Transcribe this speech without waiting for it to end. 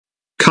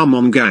Come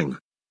on gang.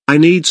 I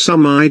need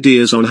some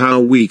ideas on how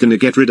we gonna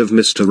get rid of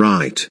Mr.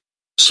 Right.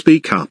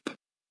 Speak up.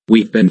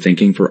 We've been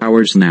thinking for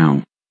hours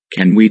now.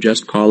 Can we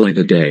just call it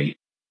a day?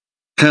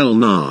 Hell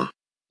nah.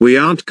 We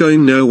aren't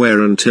going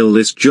nowhere until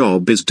this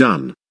job is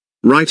done.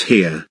 Right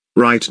here,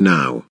 right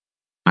now.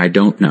 I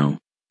don't know.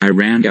 I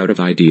ran out of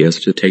ideas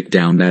to take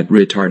down that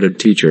retarded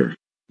teacher.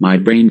 My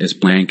brain is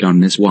blank on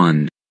this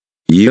one.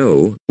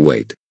 Yo,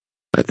 wait.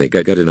 I think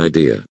I got an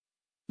idea.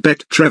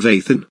 Bet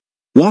Trevathan.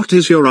 What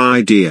is your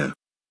idea?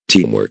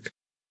 Teamwork.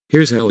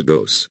 Here's how it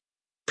goes.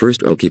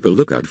 First I'll keep a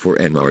lookout for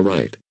Mr.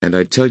 Right, and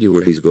I tell you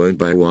where he's going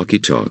by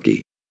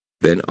walkie-talkie.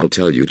 Then I'll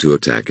tell you to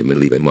attack him and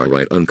leave Mr.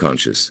 Right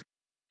unconscious.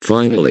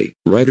 Finally,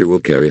 Ryder will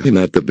carry him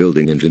out the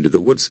building and into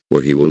the woods,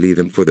 where he will leave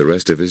him for the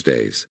rest of his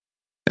days.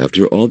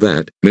 After all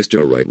that,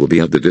 Mr. Right will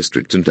be out the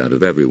district and out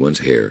of everyone's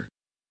hair.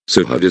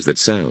 So how does that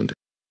sound?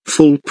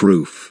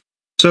 Foolproof.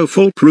 So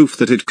foolproof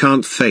that it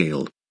can't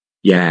fail.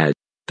 Yeah,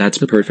 that's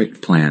the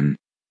perfect plan.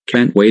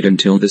 Can't wait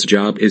until this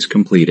job is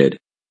completed.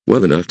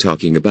 Well, enough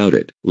talking about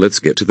it. Let's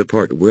get to the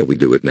part where we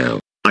do it now.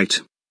 Right.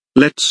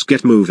 Let's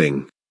get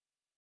moving.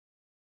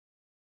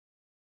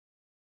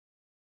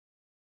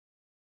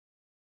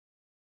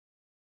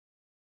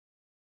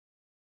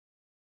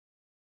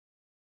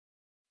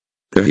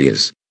 There he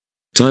is.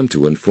 Time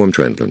to inform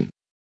Trenton.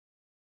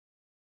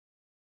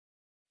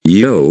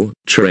 Yo,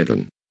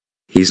 Trenton.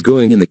 He's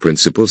going in the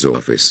principal's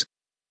office.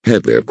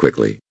 Head there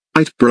quickly.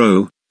 Right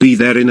bro, be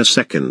there in a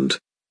second.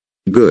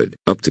 Good,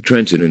 up to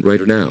Trenton and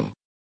Ryder now.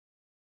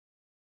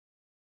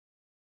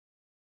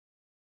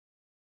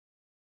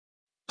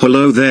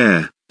 Hello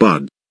there,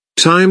 bud.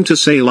 Time to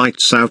say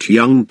lights out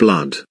young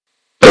blood.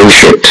 Oh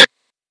shit.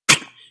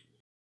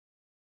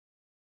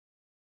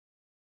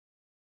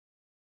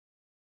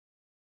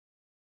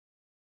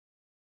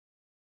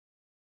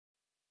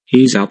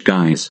 He's out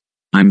guys.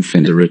 I'm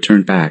finna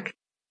return back.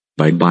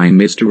 Bye bye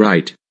Mr.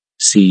 Right.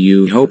 See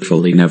you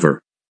hopefully never.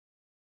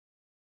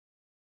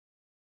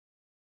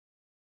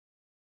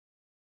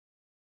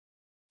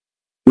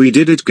 We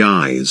did it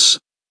guys.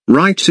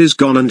 Right is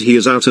gone and he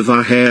is out of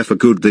our hair for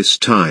good this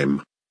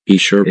time. He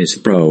sure is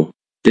bro.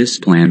 This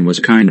plan was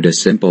kinda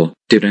simple,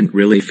 didn't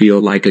really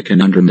feel like a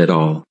conundrum at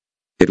all.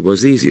 It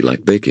was easy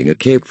like baking a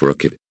cake for a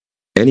kid.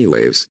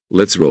 Anyways,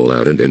 let's roll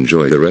out and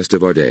enjoy the rest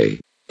of our day.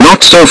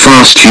 Not so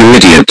fast you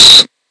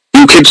idiots.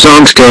 You kids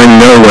aren't going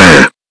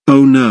nowhere.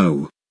 Oh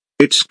no.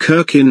 It's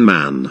Kirkin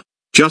man.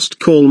 Just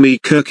call me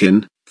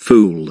Kirkin,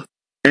 fool.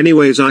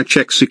 Anyways I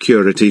check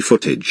security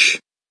footage.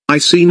 I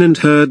seen and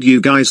heard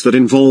you guys that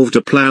involved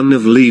a plan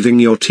of leaving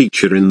your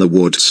teacher in the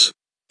woods.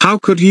 How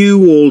could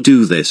you all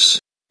do this?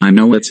 I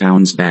know it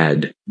sounds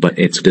bad, but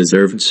it's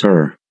deserved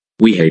sir.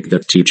 We hate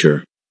that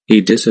teacher.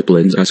 He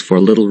disciplines us for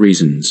little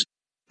reasons.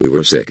 We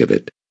were sick of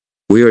it.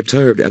 We are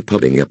tired of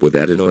putting up with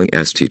that annoying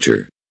ass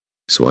teacher.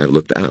 So I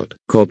looked out,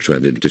 called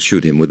Trenton to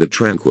shoot him with a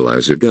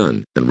tranquilizer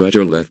gun, and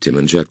Ryder left him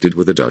injected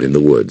with a dart in the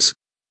woods.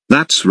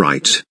 That's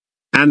right.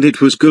 And it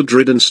was good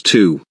riddance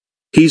too.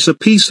 He's a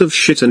piece of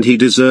shit and he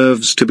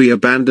deserves to be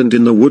abandoned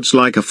in the woods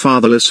like a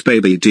fatherless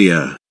baby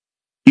deer.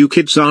 You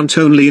kids aren't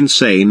only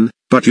insane,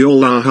 but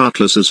y'all are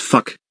heartless as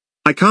fuck.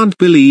 I can't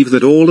believe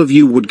that all of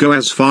you would go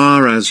as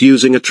far as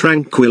using a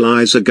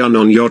tranquilizer gun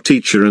on your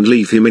teacher and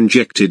leave him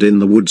injected in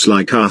the woods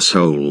like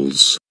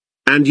assholes.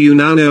 And you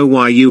now know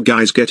why you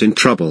guys get in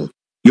trouble.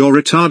 Your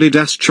retarded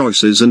ass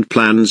choices and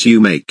plans you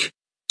make.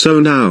 So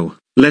now,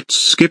 let's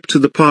skip to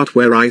the part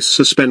where I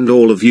suspend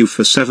all of you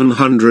for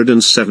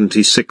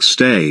 776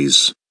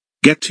 days.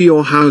 Get to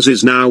your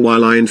houses now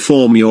while I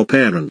inform your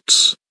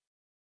parents.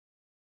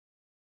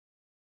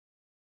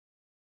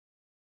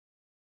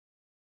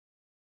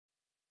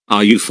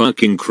 Are you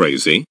fucking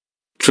crazy?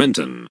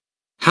 Trenton.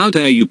 How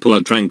dare you pull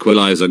a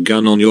tranquilizer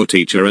gun on your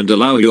teacher and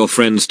allow your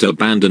friends to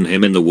abandon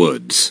him in the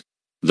woods?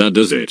 That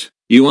does it.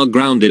 You are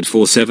grounded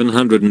for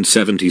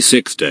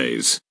 776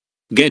 days.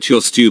 Get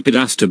your stupid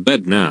ass to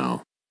bed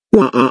now.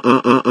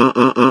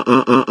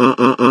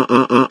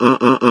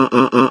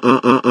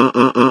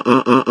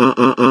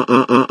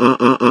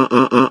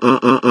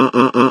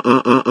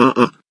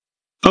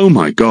 Oh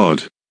my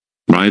god.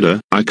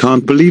 Ryder, I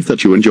can't believe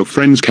that you and your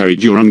friends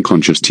carried your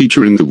unconscious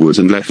teacher in the woods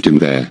and left him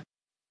there.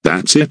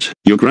 That's it,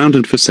 you're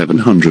grounded for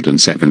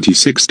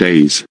 776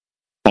 days.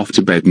 Off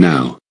to bed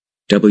now.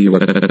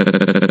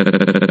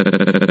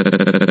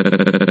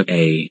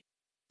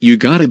 You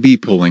gotta be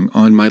pulling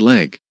on my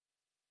leg.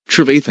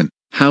 Trevathan,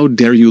 how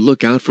dare you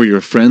look out for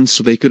your friends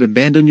so they could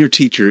abandon your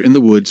teacher in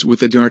the woods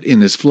with a dart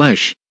in his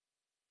flesh.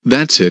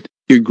 That's it,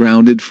 you're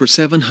grounded for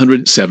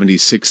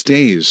 776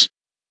 days.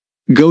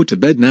 Go to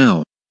bed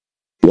now.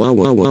 Way.